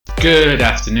Good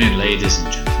afternoon, ladies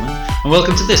and gentlemen, and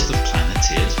welcome to this, the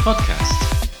Planeteers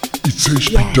podcast. It's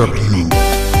HPW.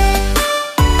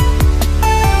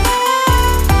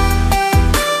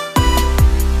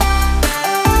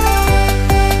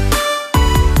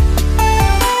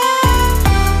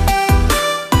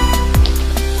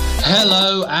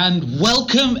 Hello and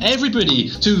welcome everybody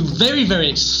to very, very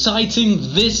exciting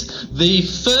the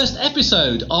first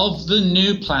episode of the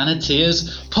new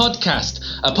Planeteers podcast.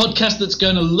 A podcast that's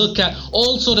going to look at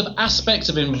all sort of aspects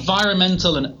of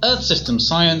environmental and Earth system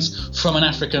science from an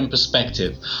African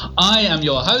perspective. I am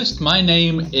your host. My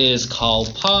name is Carl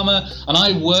Palmer and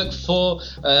I work for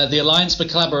the Alliance for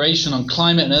Collaboration on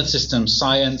Climate and Earth System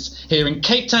Science here in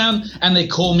Cape Town, and they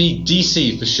call me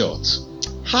DC for short.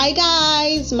 Hi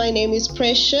guys, my name is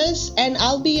Precious and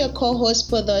I'll be your co-host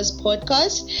for this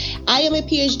podcast. I am a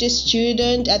PhD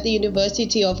student at the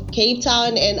University of Cape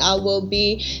Town and I will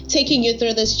be taking you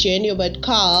through this journey with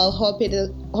Carl. Hope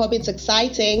it's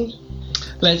exciting.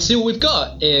 Let's see what we've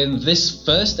got in this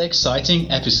first exciting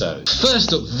episode.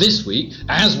 First up this week,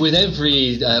 as with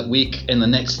every week in the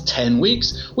next 10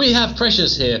 weeks, we have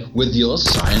Precious here with your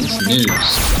science news.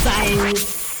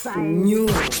 Science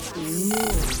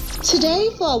news. Today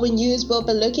for our news, we'll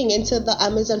be looking into the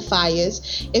Amazon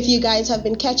fires. If you guys have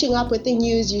been catching up with the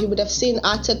news, you would have seen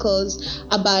articles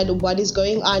about what is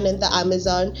going on in the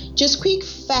Amazon. Just quick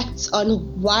facts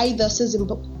on why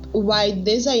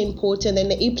these are important and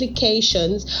the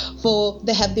implications for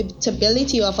the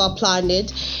habitability of our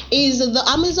planet is the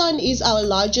Amazon is our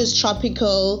largest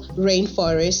tropical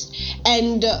rainforest,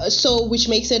 and so which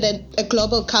makes it a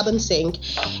global carbon sink.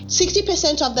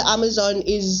 60% of the Amazon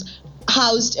is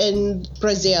housed in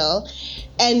Brazil,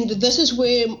 and this is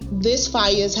where these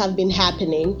fires have been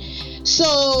happening.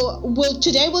 So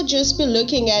today we'll just be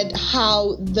looking at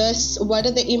what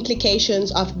are the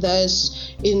implications of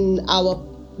this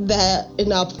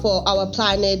for our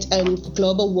planet and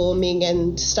global warming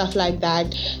and stuff like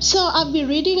that. So I've been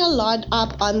reading a lot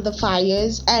up on the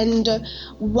fires, and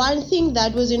one thing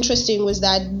that was interesting was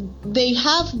that they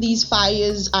have these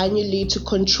fires annually to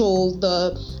control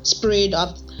the spread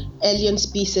of alien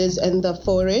species in the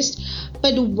forest.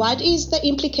 But what is the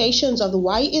implications of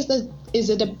why is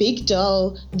it a big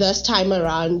deal this time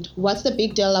around? What's the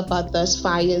big deal about those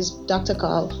fires, Dr.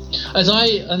 Carl? As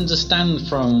I understand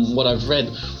from what I've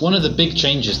read, one of the big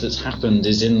changes that's happened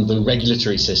is in the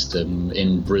regulatory system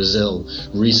in Brazil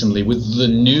recently. With the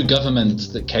new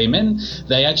government that came in,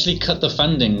 they actually cut the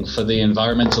funding for the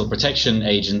Environmental Protection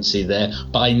Agency there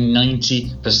by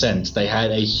 90%. They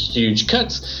had a huge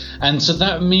cut, and so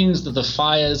that means that the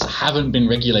fires haven't been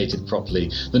regulated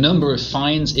properly. The number of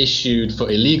fines issued for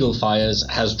illegal fires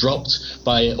has dropped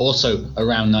by also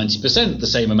around 90%, the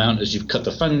same amount as you've cut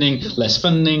the funding,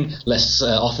 less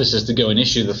officers to go and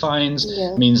issue the fines,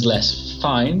 means less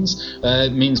fines,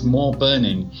 means more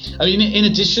burning. I mean, in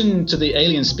addition to the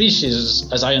alien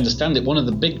species, as I understand it, one of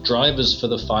the big drivers for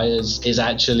the fires is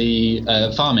actually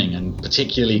farming, and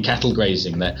particularly cattle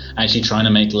grazing. They're actually trying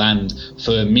to make land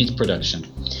for meat production.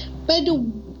 But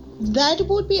that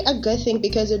would be a good thing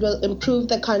because it will improve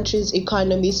the country's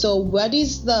economy. So what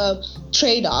is the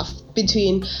trade-off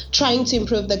between trying to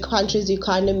improve the country's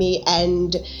economy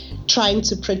and trying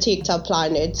to protect our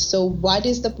planet? So what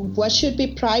should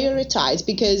be prioritized?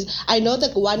 Because I know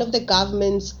that one of the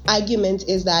government's arguments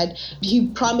is that he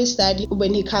promised that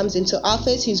when he comes into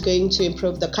office, he's going to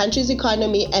improve the country's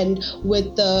economy, and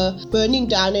with the burning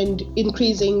down and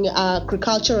increasing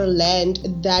agricultural land,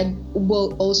 that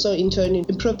will also in turn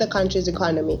improve the country's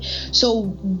economy. So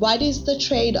what is the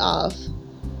trade-off?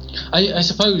 I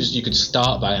suppose you could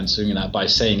start by answering that by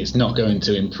saying it's not going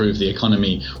to improve the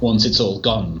economy once it's all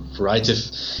gone, right? If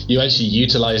you actually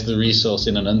utilize the resource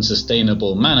in an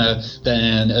unsustainable manner,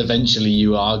 then eventually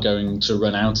you are going to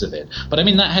run out of it. But I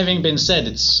mean, that having been said,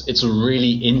 it's a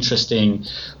really interesting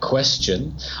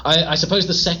question. I suppose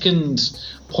the second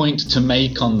point to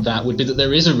make on that would be that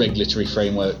there is a regulatory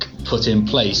framework put in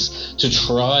place to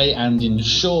try and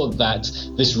ensure that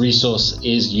this resource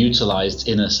is utilized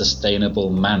in a sustainable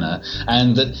manner,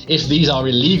 and that if these are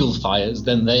illegal fires,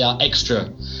 then they are extra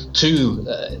to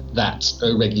that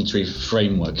regulatory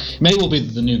framework. It may well be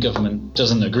that the new government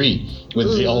doesn't agree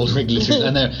with the old regulatory,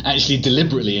 and they're actually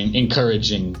deliberately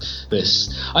encouraging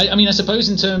this. I mean, I suppose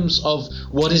in terms of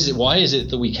why is it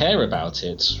that we care about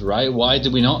it, right?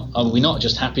 Are we not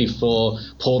just happy for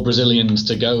poor Brazilians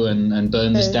to go and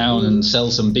burn this down and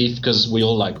sell some beef because we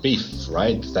all like beef,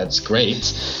 right? That's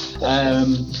great.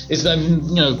 Is that,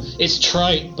 it's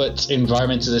trite, but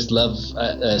environmentalists love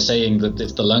saying that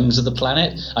it's the lungs of the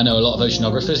planet. I know a lot of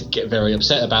oceanographers get very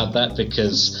upset about that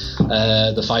because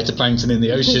the phytoplankton in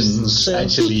the oceans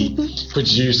actually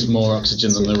produce more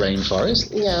oxygen than the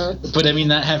rainforest. Yeah. But I mean,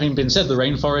 that having been said, the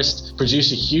rainforest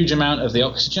produce a huge amount of the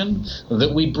oxygen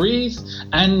that we breathe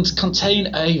and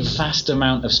contain a vast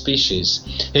amount of species.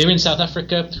 Here in South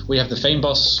Africa, we have the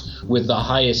fynbos with the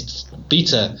highest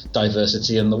beta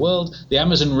diversity in the world. The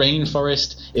Amazon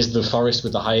rainforest is the forest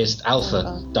with the highest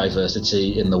alpha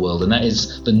diversity in the world, and that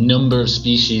is the number of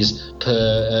species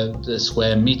per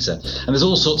square meter. And there's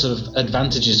all sorts of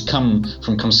advantages come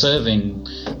from conserving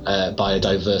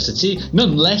biodiversity,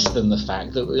 none less than the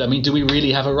fact that, I mean, do we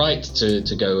really have a right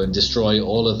to go and destroy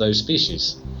all of those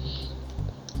species?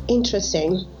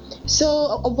 Interesting.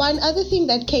 So one other thing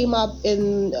that came up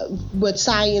with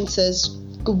scientists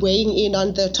weighing in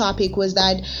on the topic was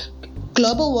that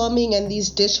global warming and these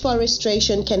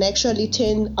deforestation can actually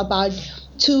turn about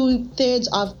 2/3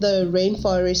 of the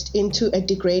rainforest into a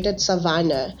degraded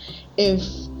savanna if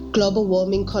global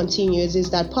warming continues. Is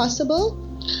that possible?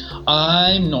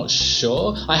 I'm not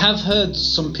sure. I have heard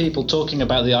some people talking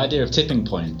about the idea of tipping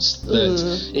points,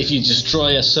 that if you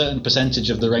destroy a certain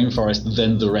percentage of the rainforest,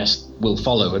 then the rest will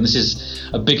follow. And this is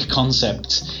a big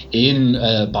concept in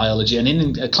biology and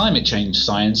in climate change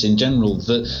science in general,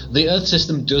 that the Earth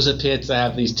system does appear to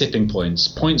have these tipping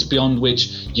points beyond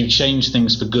which you change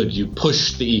things for good. You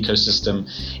push the ecosystem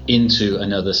into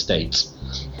another state.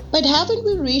 But haven't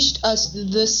we reached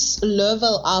this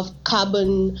level of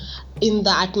carbon in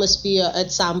the atmosphere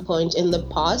at some point in the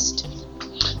past?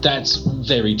 That's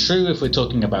very true if we're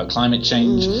talking about climate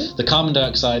change. The carbon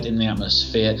dioxide in the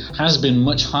atmosphere has been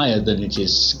much higher than it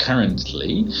is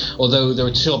currently, although there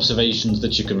are two observations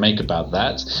that you can make about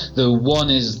that. The one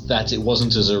is that it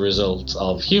wasn't as a result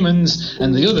of humans,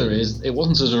 and the other is it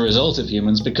wasn't as a result of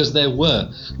humans because there were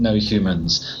no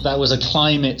humans. That was a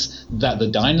climate that the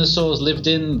dinosaurs lived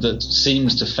in that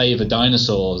seems to favor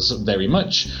dinosaurs very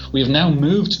much. We have now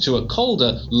moved to a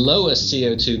colder, lower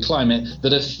CO2 climate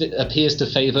that appears to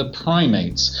favor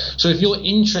primates. So if you're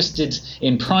interested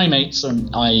in primates,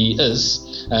 i.e. us,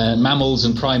 mammals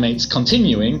and primates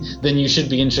continuing, then you should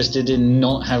be interested in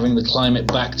not having the climate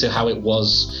back to how it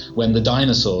was when the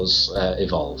dinosaurs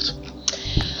evolved.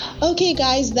 Okay,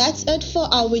 guys, that's it for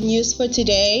our news for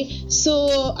today.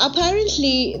 So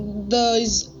apparently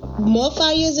there's more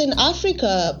fires in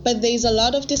Africa, but there's a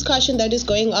lot of discussion that is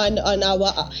going on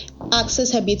our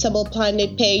Access Habitable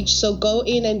Planet page. So go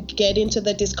in and get into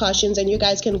the discussions, and you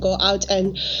guys can go out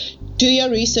and do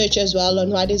your research as well on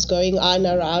what is going on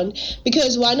around.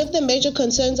 Because one of the major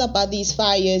concerns about these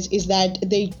fires is that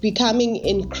they're becoming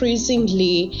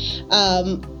increasingly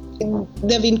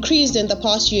they've increased in the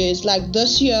past years. Like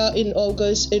this year in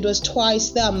August, it was twice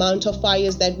the amount of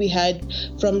fires that we had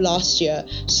from last year.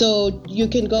 So you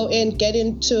can go in, get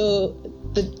into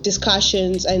the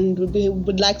discussions, and we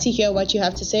would like to hear what you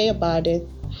have to say about it.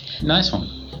 Nice one.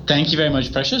 Thank you very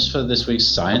much, Precious, for this week's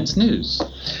Science News.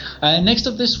 Next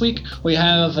up this week, we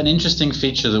have an interesting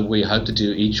feature that we hope to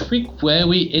do each week, where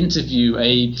we interview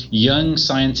a young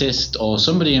scientist or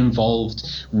somebody involved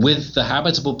with the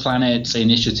Habitable Planet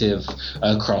initiative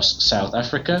across South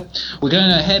Africa. We're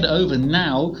going to head over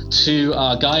now to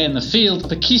our guy in the field,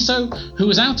 Pakiso, who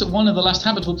was out at one of the last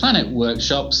Habitable Planet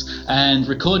workshops and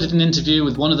recorded an interview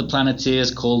with one of the Planeteers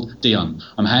called Deon.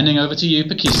 I'm handing over to you,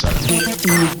 Pakiso.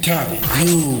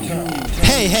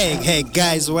 Hey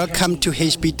guys, welcome to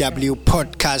HBW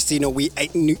podcast. We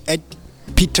at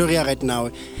Pretoria right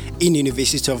now, in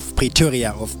University of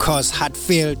Pretoria, of course,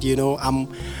 Hatfield. I'm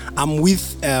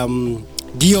with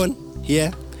Deon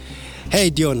here.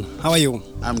 Hey Deon, how are you?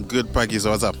 I'm good, Pakis.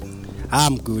 What's up?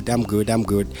 I'm good.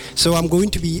 So I'm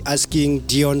going to be asking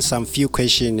Deon some few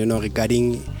questions,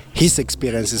 regarding his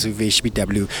experiences with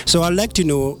HBW. So I'd like to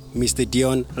know, Mr.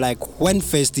 Deon, when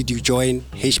first did you join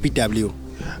HBW?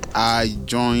 I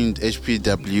joined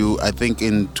HPW, I think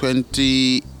in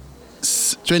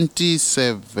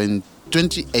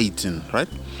 2018, right?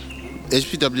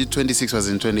 HPW 26 was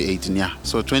in 2018, yeah.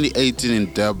 So 2018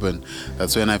 in Durban,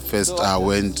 that's when I first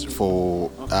went for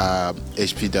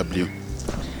HPW.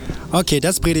 Okay,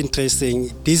 that's pretty interesting.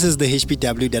 This is the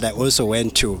HPW that I also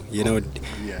went to,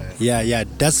 Yeah,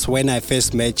 that's when I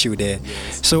first met you there.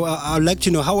 Yes. So I'd like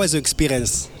to know, how was your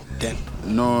experience then?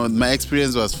 No, my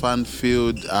experience was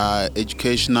fun-filled,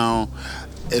 educational.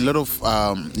 A lot of,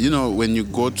 when you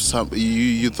go to some,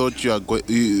 you thought you are going,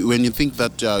 when you think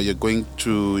that you're going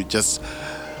to just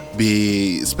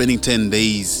be spending 10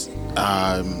 days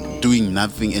doing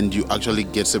nothing, and you actually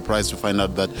get surprised to find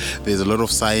out that there's a lot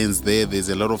of science there. There's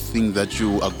a lot of things that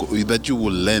you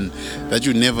will learn that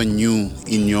you never knew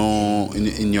in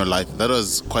your life. That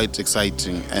was quite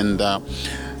exciting, and the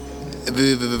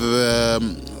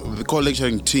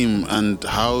co-lecturing team and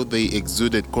how they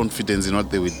exuded confidence in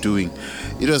what they were doing.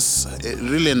 It was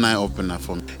really an eye-opener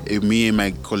for me. Me and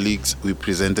my colleagues, we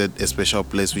presented a special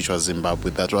place, which was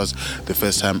Zimbabwe. That was the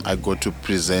first time I got to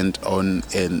present on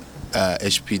an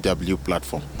HPW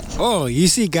platform. Oh, you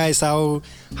see, guys, how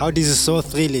this is so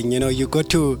thrilling. You got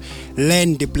to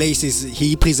learn the places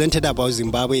he presented about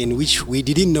Zimbabwe, in which we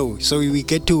didn't know. So we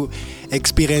get to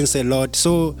experience a lot.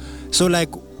 So like,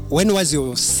 when was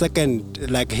your second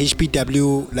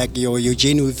HPW, your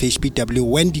journey with HPW?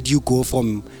 When did you go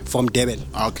from Durban?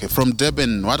 Okay, from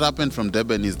Durban, what happened from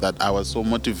Durban is that I was so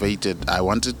motivated. I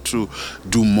wanted to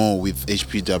do more with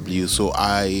HPW, so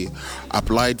I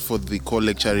applied for the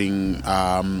co-lecturing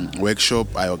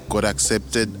workshop. I got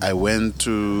accepted. I went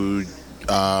to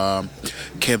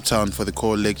Cape Town for the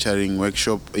co-lecturing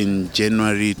workshop in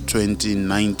January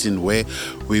 2019, where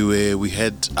we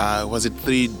had was it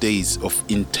 3 days of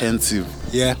intensive?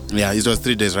 Yeah, it was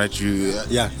 3 days, right?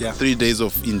 3 days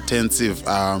of intensive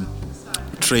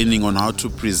training on how to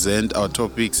present our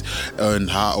topics and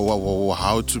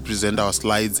how to present our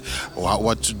slides,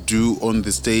 what to do on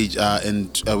the stage,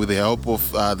 and with the help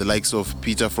of the likes of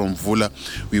Peter from Vula,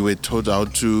 we were taught how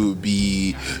to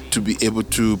be able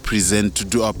to present, to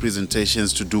do our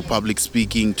presentations, to do public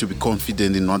speaking, to be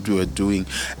confident in what we were doing.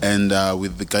 And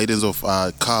with the guidance of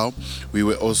Carl, we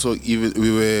were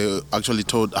actually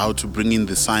taught how to bring in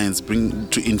the science,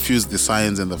 to infuse the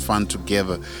science and the fun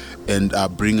together, and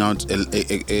bring out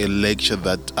a lecture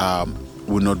that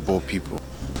will not bore people.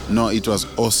 No, it was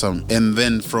awesome. And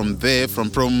then from there,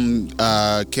 from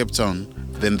Cape Town,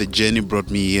 then the journey brought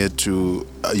me here to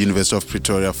University of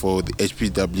Pretoria for the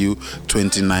HPW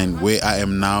 29, where I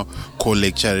am now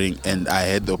co-lecturing, and I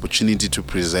had the opportunity to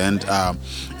present a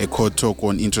co-talk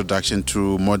on introduction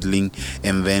to modeling,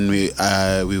 and then we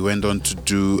went on to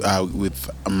do with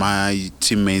my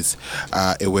teammates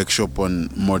a workshop on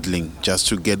modeling, just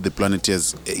to give the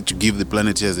Planeteers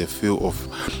a feel of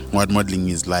what modeling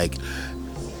is like.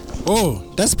 Oh,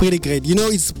 that's pretty great.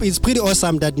 It's pretty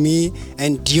awesome that me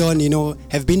and Deon,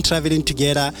 have been traveling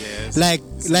together. Yes.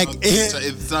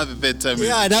 It's not the third time.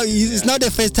 Yeah, now it's not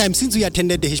the first time since we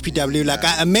attended the HPW.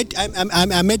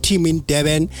 I met him in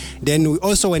Durban. Then we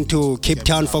also went to Cape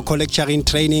Town for co-lecturing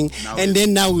training, and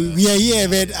then now we are here.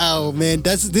 Man, oh man,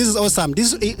 this is awesome.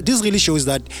 This really shows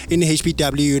that in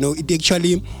HPW,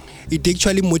 it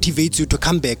actually motivates you to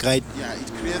come back, right? Yeah,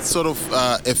 it creates sort of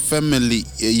a family.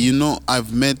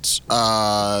 I've met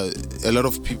a lot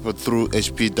of people through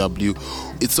HPW.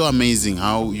 It's so amazing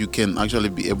how you can actually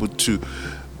be able to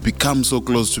become so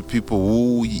close to people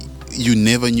who you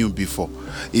never knew before.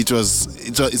 It's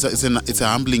a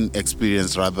humbling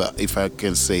experience, rather, if I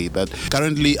can say that.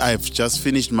 Currently, I've just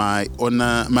finished my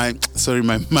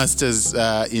master's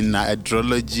in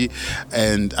hydrology,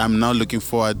 and I'm now looking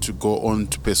forward to go on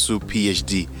to pursue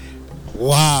PhD.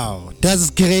 Wow, that's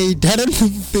great. I don't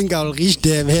think I'll reach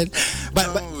there, man.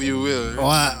 But you will.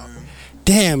 Wow,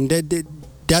 damn,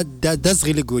 that's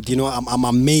really good. I'm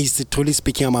amazed. Truly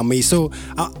speaking, I'm amazed. So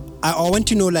I want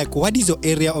to know, what is your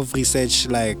area of research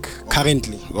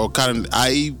currently?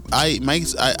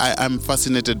 I'm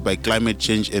fascinated by climate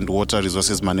change and water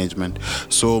resources management.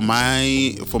 So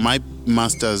for my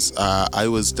masters, I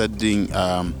was studying.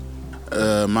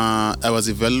 I was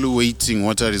evaluating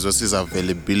water resources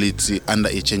availability under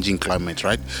a changing climate,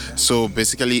 right? So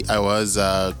basically, I was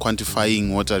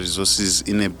quantifying water resources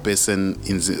in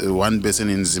one basin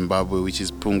in Zimbabwe, which is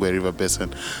Pungwe River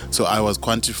Basin. So I was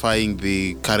quantifying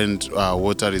the current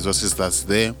water resources that's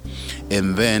there,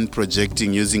 and then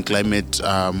projecting using climate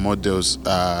models,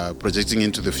 projecting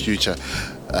into the future,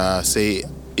 say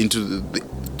into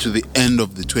to the end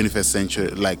of the 21st century.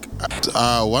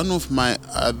 One of my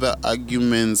other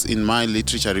arguments in my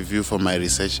literature review for my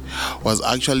research was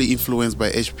actually influenced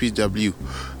by HPW.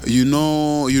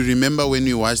 You remember when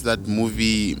we watched that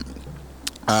movie,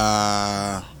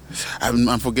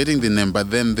 I'm forgetting the name,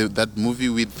 but then that movie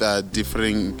with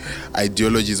differing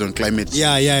ideologies on climate change.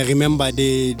 Yeah, I remember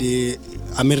the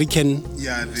American.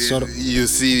 Yeah, sort of. You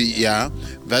see, yeah,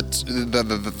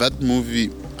 that movie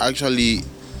actually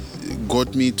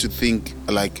got me to think,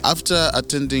 after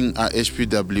attending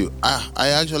HPW, I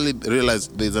actually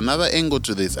realized there's another angle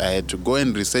to this. I had to go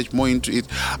and research more into it.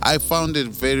 I found a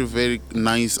very, very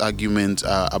nice argument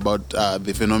about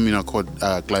the phenomenon called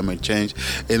climate change,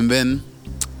 and then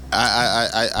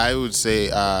I would say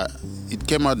it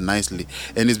came out nicely,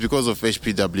 and it's because of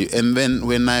HPW. And then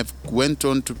when I went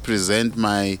on to present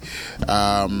my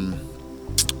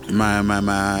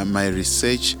my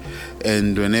research,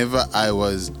 and whenever I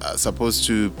was supposed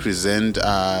to present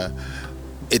at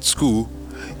school,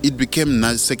 it became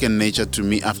second nature to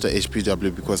me after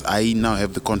HPW, because I now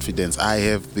have the confidence, I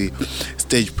have the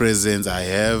stage presence, I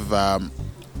have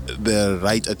the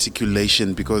right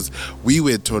articulation, because we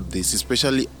were taught this,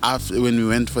 especially after when we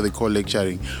went for the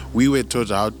co-lecturing. We were taught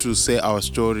how to say our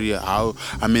story,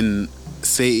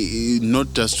 say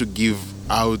not just to give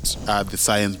out the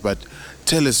science, but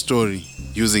tell a story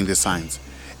using the science.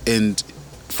 And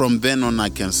from then on, I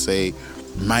can say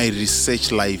my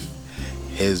research life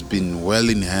has been well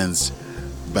enhanced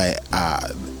by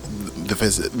the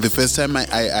first time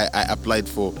I applied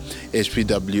for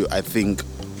HPW. I think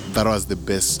that was the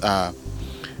best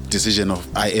decision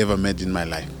I ever made in my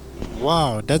life.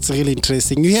 Wow, that's really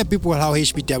interesting. You hear people how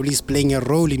HPW is playing a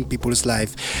role in people's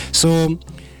life. So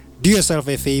do yourself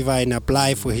a favor and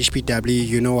apply for HPW.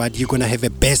 You know what? You're going to have a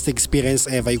best experience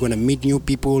ever. You're going to meet new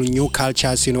people, new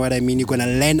cultures. You know what I mean? You're going to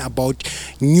learn about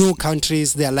new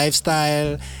countries, their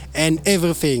lifestyle, and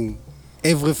everything.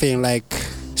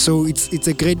 So it's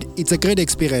a great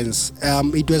experience.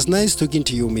 It was nice talking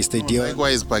to you, Mr. Deon.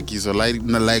 Likewise, Pakiso.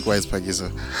 Likewise,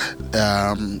 Pakiso.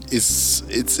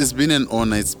 It's been an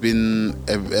honor. It's been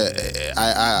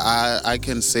I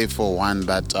can say for one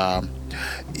that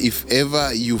if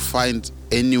ever you find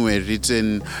anywhere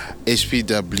written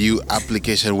HPW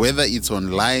application, whether it's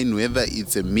online, whether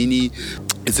it's a mini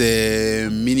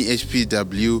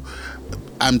HPW,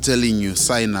 I'm telling you,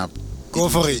 sign up. Go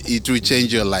for it. It will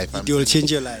change your life. It will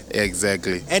change your life.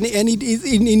 Exactly. And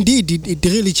indeed it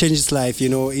really changes life. You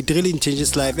know, it really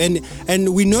changes life. And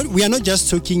we are not just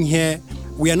talking here.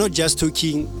 We are not just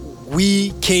talking.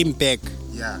 We came back.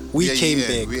 Yeah. We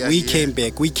came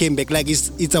back. Like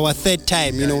it's our third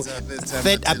time,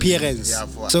 third appearance.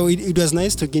 Yeah, so it was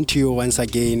nice talking to you once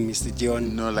again, Mr.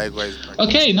 Deon. No, likewise.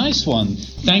 Okay, nice one.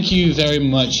 Thank you very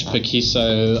much,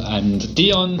 Pakiso and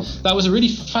Deon. That was a really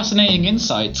fascinating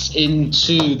insight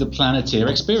into the Planeteer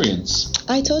experience.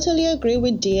 I totally agree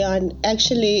with Deon.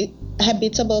 Actually,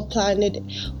 Habitable Planet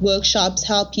workshops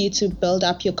help you to build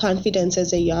up your confidence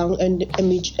as a young and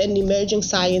emerging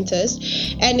scientist,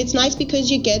 and it's nice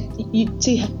because you get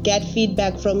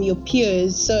feedback from your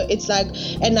peers, so it's like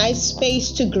a nice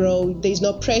space to grow. There's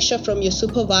no pressure from your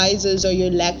supervisors or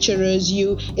your lecturers.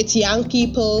 It's young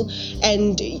people,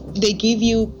 and they give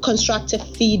you constructive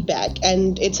feedback,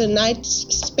 and it's a nice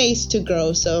space to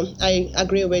grow. So I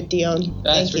agree with Deon.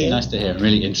 That's really nice to hear.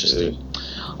 Really interesting.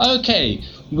 Okay,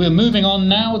 we're moving on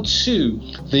now to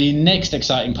the next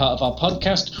exciting part of our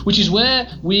podcast, which is where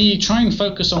we try and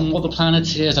focus on what the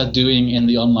Planeteers are doing in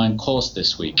the online course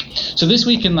this week. So this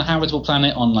week in the Habitable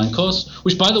Planet online course,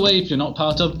 which, by the way, if you're not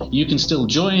part of, you can still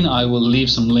join. I will leave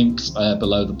some links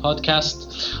below the podcast.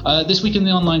 This week in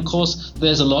the online course,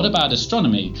 there's a lot about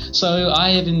astronomy. So I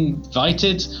have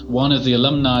invited one of the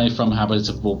alumni from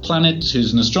Habitable Planet,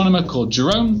 who's an astronomer called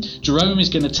Jerome. Jerome is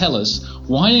going to tell us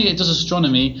why does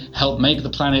astronomy help make the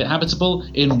planet habitable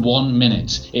in 1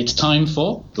 minute. It's time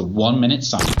for the 1 minute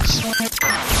science.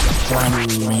 1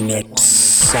 minute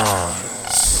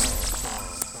science.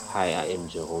 Hi, I am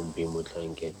Jerome B.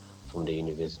 Mutlanke from the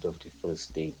University of the Free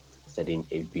State, studying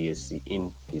a BSc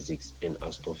in Physics and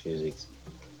Astrophysics.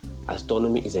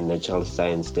 Astronomy is a natural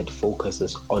science that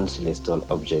focuses on celestial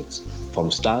objects,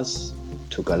 from stars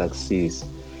to galaxies,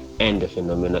 and the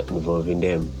phenomena involving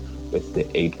them, with the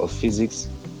aid of physics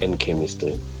and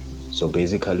chemistry. So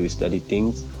basically we study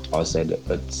things outside the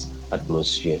Earth's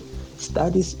atmosphere.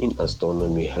 Studies in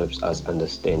astronomy helps us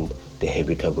understand the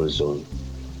habitable zone,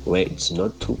 where it's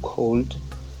not too cold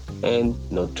and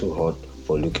not too hot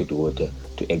for liquid water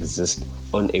to exist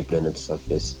on a planet's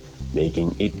surface,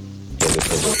 making it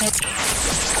habitable.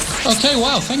 Okay,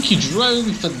 wow, thank you,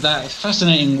 Jerome, for that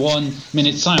fascinating 1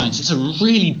 minute science. It's a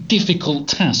really difficult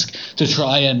task to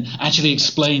try and actually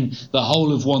explain the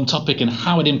whole of one topic and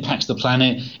how it impacts the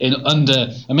planet in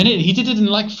under a minute. He did it in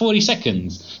like 40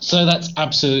 seconds, so that's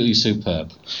absolutely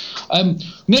superb.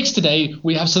 Next today,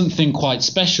 we have something quite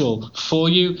special for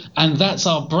you, and that's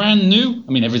our brand new,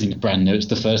 everything's brand new, it's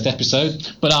the first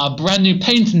episode, but our brand new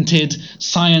patented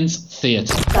Science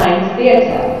Theatre. Science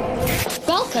Theatre.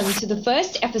 Welcome to the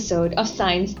first episode of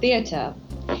Science Theatre.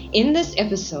 In this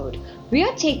episode, we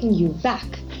are taking you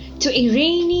back to a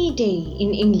rainy day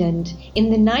in England in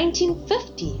the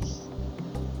 1950s.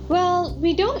 Well,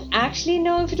 we don't actually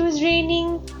know if it was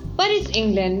raining, but it's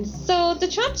England, so the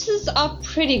chances are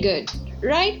pretty good,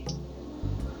 right?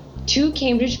 two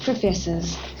Cambridge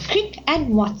professors, Crick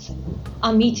and Watson,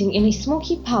 are meeting in a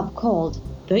smoky pub called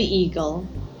The Eagle.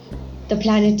 The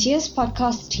Planeteers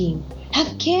podcast team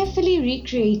have carefully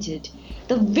recreated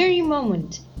the very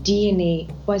moment DNA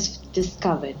was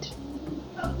discovered.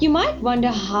 You might wonder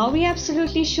how we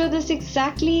absolutely sure this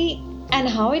exactly and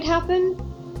how it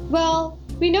happened. Well,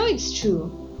 we know it's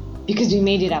true because we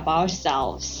made it up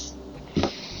ourselves.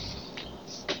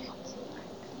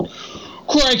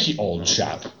 Crikey, old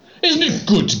chap. Isn't it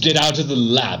good to get out of the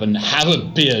lab and have a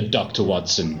beer, Dr.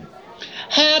 Watson?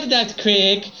 Howdy, Dr.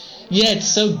 Craig. Yeah, it's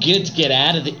so good to get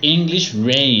out of the English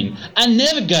rain. I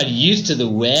never got used to the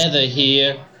weather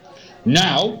here.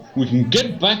 Now we can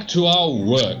get back to our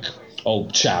work,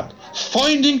 old chap.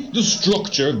 Finding the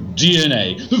structure of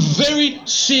DNA, the very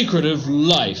secret of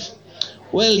life.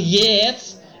 Well,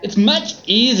 yes, it's much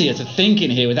easier to think in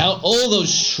here without all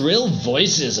those shrill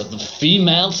voices of the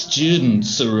female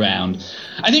students around.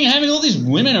 I think having all these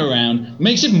women around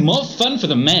makes it more fun for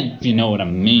the men, if you know what I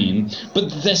mean.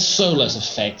 But they're so less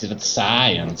effective at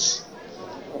science.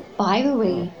 By the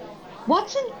way,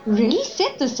 Watson really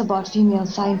said this about female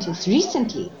scientists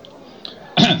recently.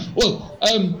 Well,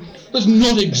 that's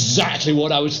not exactly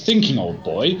what I was thinking, old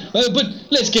boy, but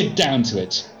let's get down to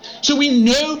it. So we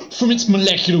know from its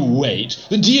molecular weight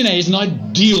that DNA is an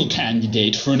ideal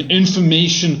candidate for an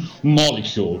information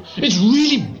molecule. It's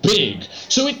really big,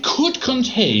 so it could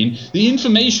contain the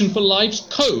information for life's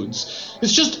codes.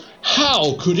 It's just,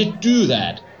 how could it do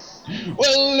that?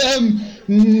 Well,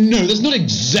 no, that's not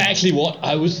exactly what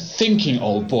I was thinking,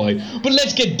 old boy, but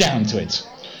let's get down to it.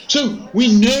 So,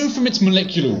 we know from its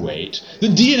molecular weight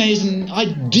that DNA is an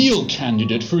ideal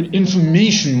candidate for an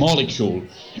information molecule.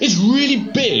 It's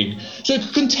really big, so it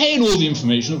could contain all the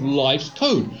information of life's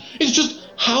code. It's just,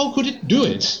 how could it do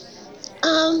it?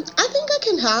 I think I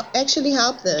can actually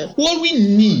help them. What we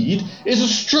need is a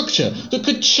structure that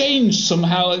could change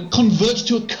somehow and convert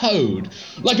to a code,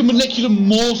 like a molecular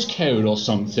Morse code or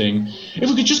something. If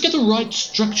we could just get the right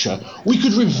structure, we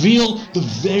could reveal the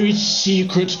very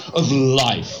secret of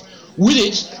life. With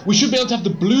it, we should be able to have the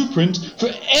blueprint for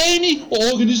any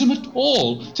organism at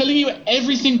all, telling you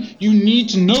everything you need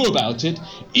to know about it,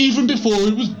 even before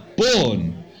it was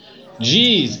born.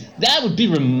 Geez, that would be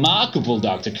remarkable,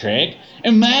 Dr. Craig.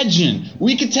 Imagine,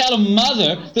 we could tell a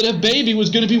mother that her baby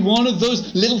was going to be one of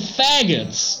those little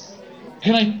faggots.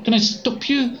 Can I stop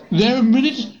you there a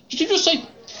minute? Did you just say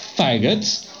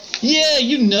faggots? Yeah,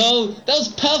 you know, those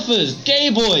puffers,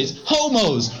 gay boys,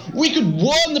 homos. We could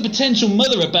warn the potential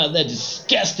mother about their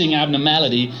disgusting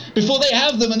abnormality before they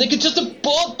have them, and they could just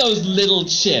abort those little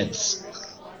shits.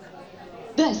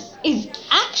 This is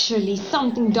actually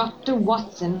something Dr.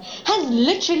 Watson has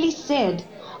literally said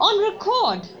on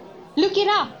record. Look it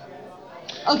up.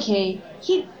 Okay,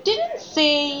 he didn't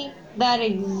say that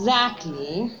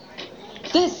exactly.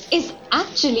 This is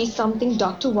actually something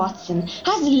Dr. Watson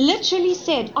has literally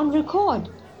said on record.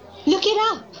 Look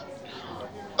it up.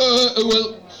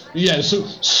 Well, yeah,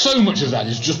 so much of that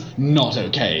is just not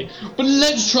okay. But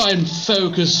let's try and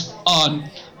focus on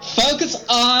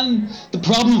the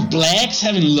problem of blacks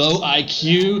having low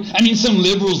IQ. I mean, some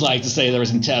liberals like to say they're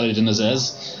as intelligent as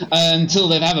us. Until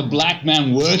they have a black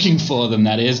man working for them,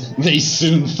 that is, they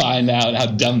soon find out how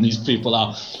dumb these people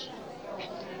are.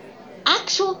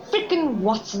 Actual frickin'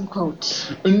 Watson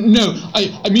quote. No,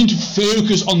 I mean to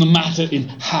focus on the matter in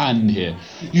hand here.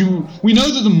 We know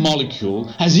that the molecule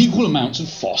has equal amounts of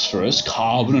phosphorus,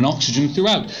 carbon and oxygen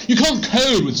throughout. You can't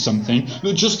code with something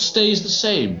that just stays the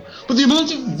same. But the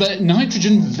amount of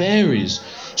nitrogen varies.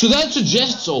 So that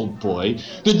suggests, old boy,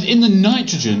 that in the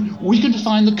nitrogen we can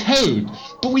find the code.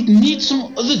 But we'd need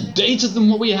some other data than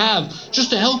what we have just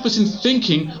to help us in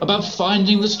thinking about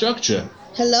finding the structure.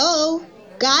 Hello?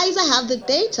 Guys, I have the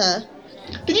data.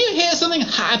 Did you hear something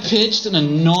high-pitched and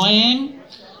annoying?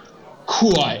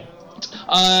 Quite.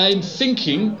 I'm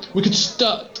thinking we could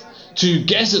start to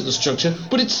guess at the structure,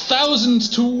 but it's thousands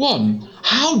to one.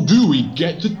 How do we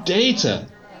get the data?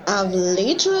 I've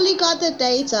literally got the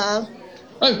data.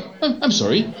 Oh, I'm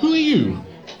sorry. Who are you?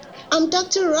 I'm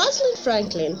Dr. Rosalind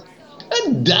Franklin.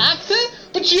 A doctor?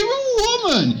 But you're a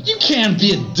woman. You can't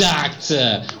be a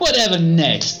doctor. Whatever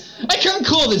next. I can't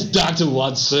call this Dr.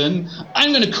 Watson.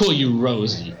 I'm going to call you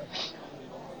Rosie.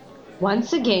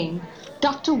 Once again,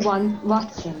 Dr.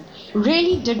 Watson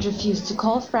really did refuse to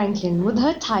call Franklin with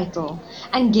her title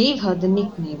and gave her the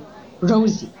nickname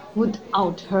Rosie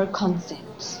without her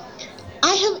consent.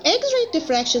 I have X-ray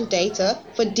diffraction data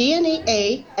for DNA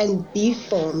A and B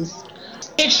forms.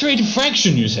 X-ray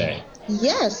diffraction, you say?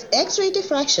 Yes, X-ray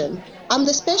diffraction. I'm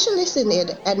the specialist in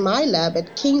it at my lab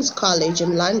at King's College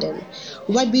in London.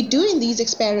 What we do in these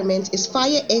experiments is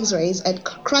fire X-rays at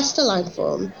crystalline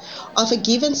form of a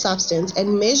given substance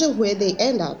and measure where they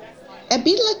end up. A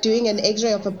bit like doing an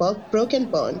X-ray of a broken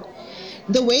bone.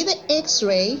 The way the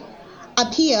X-ray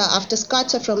appear after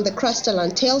scatter from the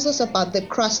crystalline tells us about the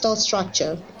crystal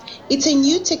structure. It's a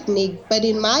new technique, but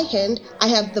in my hand, I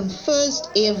have the first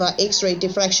ever X-ray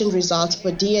diffraction results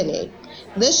for DNA.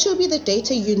 This should be the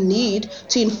data you need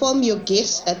to inform your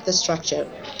guess at the structure.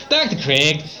 Dr.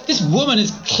 Craig, this woman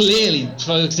is clearly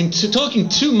talking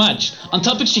too much on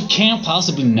topics she can't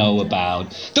possibly know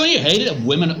about. Don't you hate it that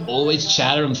women always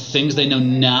chatter on things they know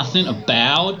nothing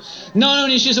about? Not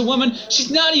only is she a woman,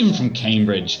 she's not even from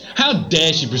Cambridge. How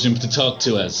dare she presume to talk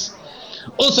to us?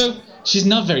 Also, she's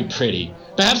not very pretty.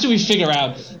 Perhaps if we figure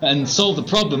out and solve the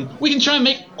problem, we can try and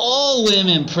make all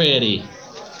women pretty.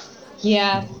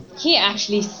 Yeah, he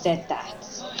actually said that.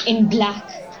 In black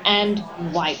and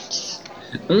white.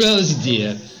 Rosie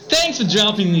dear, thanks for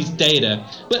dropping these data,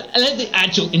 but let the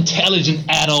actual intelligent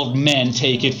adult men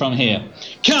take it from here.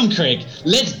 Come, Craig,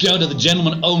 let's go to the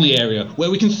gentleman-only area where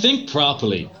we can think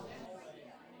properly.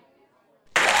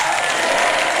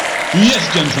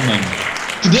 Yes, gentlemen,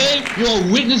 today you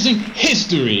are witnessing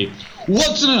history.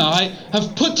 Watson and I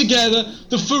have put together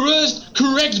the first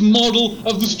correct model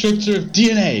of the structure of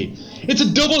DNA. It's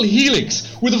a double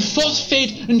helix with a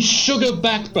phosphate and sugar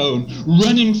backbone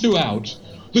running throughout.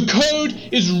 The code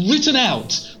is written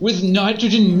out with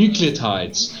nitrogen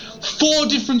nucleotides. 4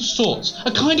 different sorts,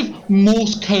 a kind of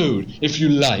Morse code, if you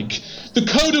like. The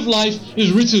code of life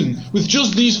is written with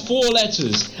just these 4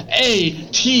 letters, A,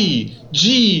 T,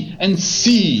 G, and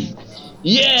C.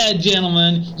 Yeah,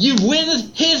 gentlemen, you've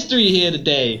witnessed history here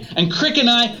today, and Crick and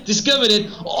I discovered it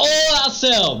all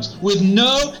ourselves, with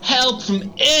no help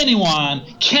from anyone.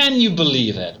 Can you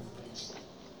believe it?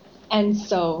 And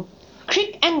so,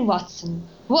 Crick and Watson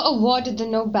were awarded the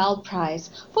Nobel Prize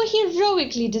for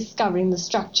heroically discovering the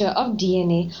structure of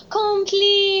DNA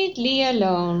completely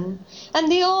alone,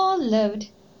 and they all lived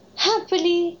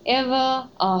happily ever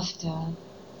after.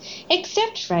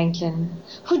 Except Franklin,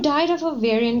 who died of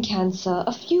ovarian cancer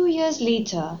a few years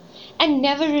later and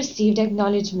never received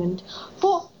acknowledgement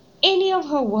for any of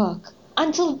her work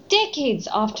until decades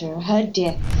after her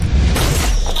death.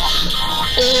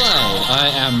 Well, I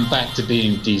am back to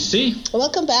being DC.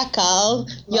 Welcome back, Carl.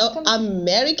 Welcome. Your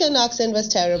American accent was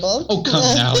terrible. Oh, come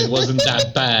now, it wasn't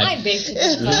that bad. I basically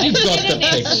You got did the an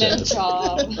excellent picture.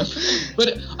 job.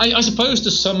 But I suppose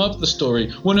to sum up the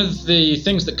story, one of the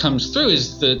things that comes through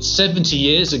is that 70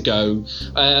 years ago,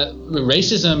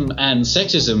 racism and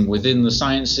sexism within the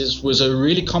sciences was a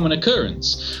really common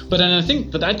occurrence. But and I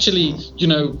think that actually,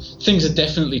 things have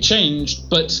definitely changed,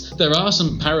 but there are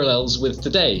some parallels with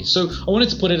today. So I wanted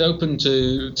to put it open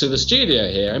to the studio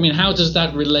here. I mean, how does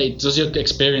that relate? Does your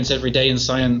experience every day in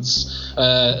science,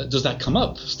 does that come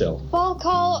up still? Well,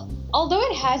 Carl, although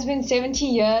it has been 70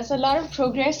 years, a lot of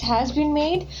progress has been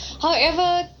made.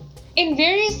 However, in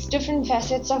various different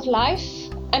facets of life,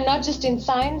 and not just in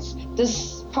science,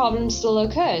 this problem still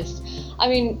occurs. I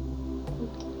mean,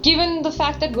 given the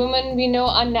fact that women, we know,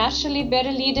 are naturally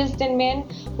better leaders than men,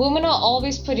 women are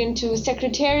always put into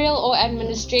secretarial or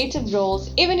administrative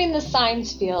roles. Even in the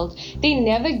science field, they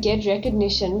never get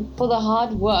recognition for the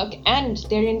hard work and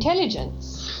their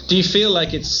intelligence. Do you feel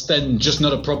like it's then just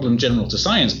not a problem general to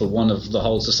science, but one of the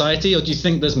whole society, or do you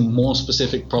think there's more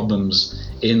specific problems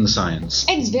in science?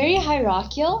 It's very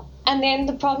hierarchical. And then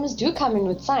the problems do come in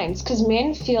with science, because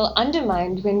men feel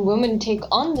undermined when women take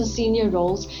on the senior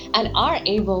roles and are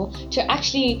able to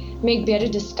actually make better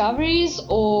discoveries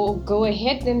or go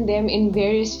ahead than them in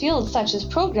various fields, such as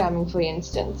programming, for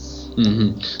instance.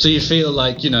 Mm-hmm. So you feel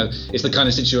like, it's the kind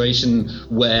of situation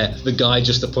where the guy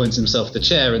just appoints himself the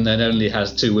chair and then only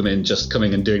has 2 women just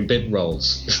coming and doing bit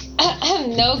roles.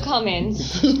 No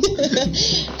comments.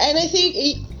 And I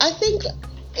think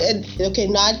okay,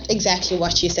 not exactly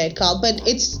what you said, Carl, but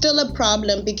it's still a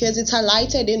problem because it's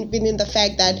highlighted in the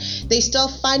fact that there's still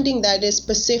funding that is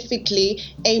specifically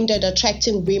aimed at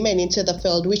attracting women into the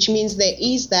field, which means there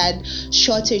is that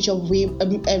shortage of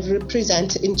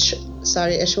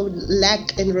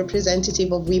lack in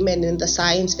representative of women in the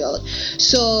science field.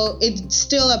 So it's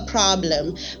still a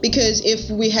problem, because if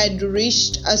we had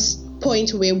reached a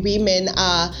point where women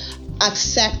are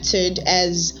accepted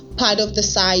as part of the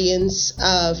science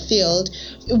field,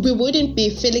 we wouldn't be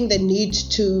feeling the need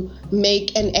to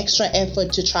make an extra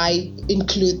effort to try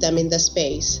include them in the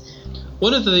space.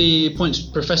 one of the points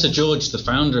Professor George, the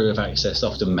founder of Access,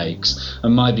 often makes,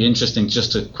 and might be interesting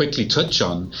just to quickly touch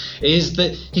on, is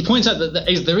that he points out that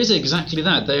there is exactly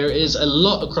that. There is a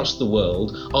lot across the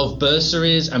world of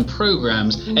bursaries and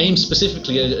programs aimed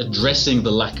specifically at addressing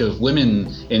the lack of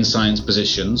women in science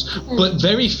positions, but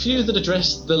very few that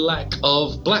address the lack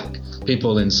of black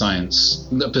people in science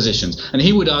positions. And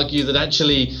he would argue that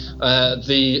actually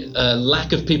the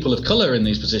lack of people of colour in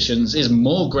these positions is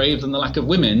more grave than the lack of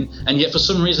women, and yet for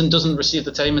some reason doesn't receive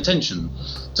the same attention.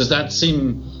 Does that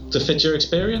seem to fit your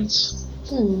experience?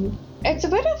 It's a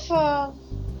bit of a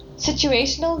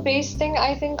situational based thing,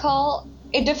 I think, Carl.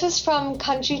 It differs from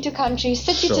country to country,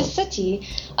 city to city.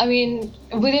 I mean,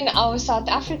 within our South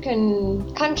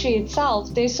African country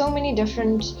itself, there's so many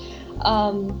different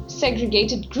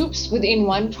segregated groups within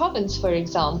one province, for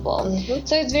example.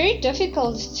 So it's very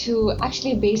difficult to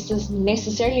actually base this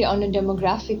necessarily on a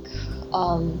demographic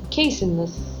case in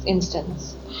this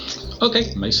instance.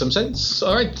 Okay, makes some sense.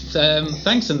 All right,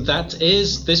 thanks, and that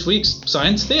is this week's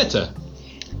Science Theatre.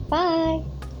 Bye.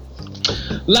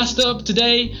 Last up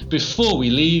today, before we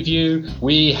leave you,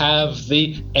 we have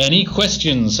the Any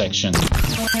Questions section.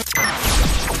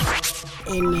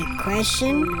 Any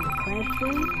question?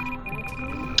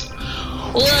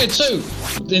 Alright, so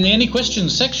in the Any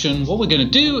Questions section, what we're going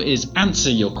to do is answer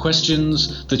your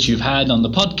questions that you've had on the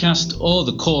podcast or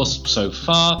the course so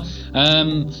far.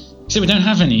 So we don't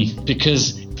have any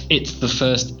because it's the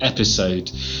first episode.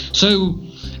 So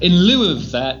in lieu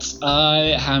of that,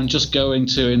 I am just going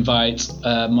to invite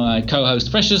my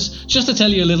co-host Precious just to tell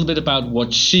you a little bit about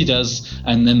what she does,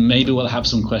 and then maybe we'll have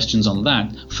some questions on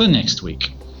that for next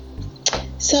week.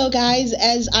 So guys,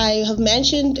 as I have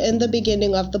mentioned in the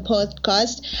beginning of the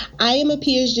podcast, I am a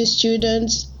PhD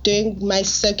student doing my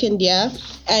second year,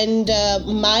 and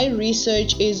my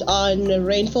research is on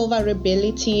rainfall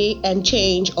variability and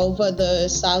change over the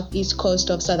southeast coast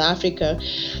of South Africa.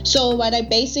 So what I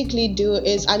basically do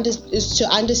is to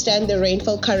understand the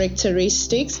rainfall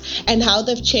characteristics and how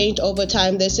they've changed over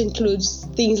time. This includes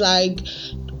things like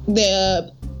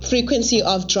the frequency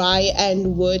of dry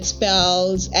and wet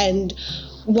spells, and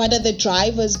what are the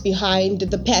drivers behind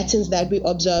the patterns that we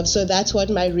observe. So that's what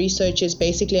my research is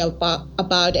basically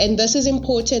about. And this is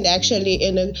important actually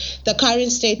in the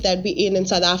current state that we're in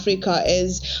South Africa,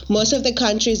 is most of the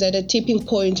countries at a tipping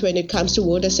point when it comes to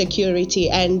water security.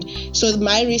 And so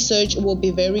my research will be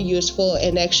very useful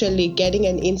in actually getting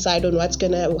an insight on what's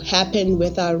going to happen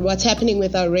with what's happening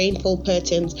with our rainfall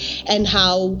patterns, and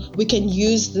how we can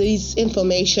use this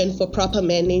information for proper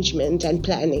management and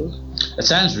planning. That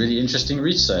sounds really interesting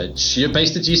research. You're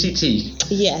based at GCT?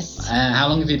 Yes. How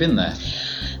long have you been there?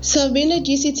 So I've been at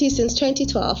GCT since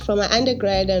 2012, from my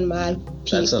undergrad and my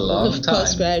That's a long time.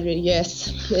 Postgraduate. Yes,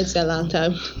 it's a long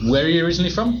time. Where are you originally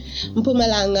from?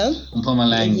 Mpumalanga.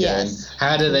 Mpumalanga. Yes. And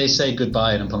how do they say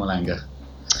goodbye in Mpumalanga?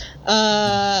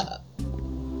 I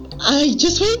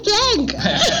just went blank.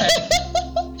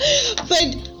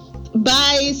 But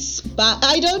bye.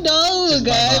 I don't know,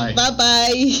 guys. Bye.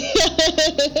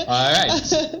 All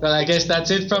right. Well, I guess that's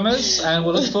it from us, and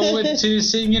we'll look forward to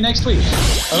seeing you next week.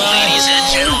 Ladies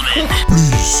and gentlemen,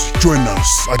 please join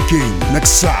us again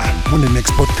next time on the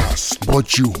next podcast.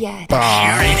 Brought you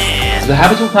by The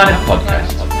Habitable Planet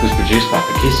podcast was produced by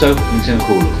Pakiso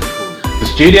Ntinkulu. The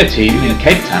studio team in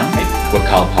Cape Town were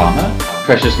Carl Palmer,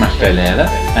 Precious Mashvelela,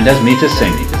 and Asmita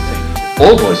Singh.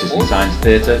 All voices in Science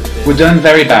Theatre were done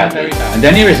very badly, and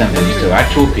any resemblance to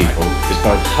actual people is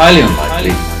both highly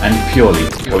unlikely and purely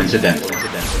coincidental.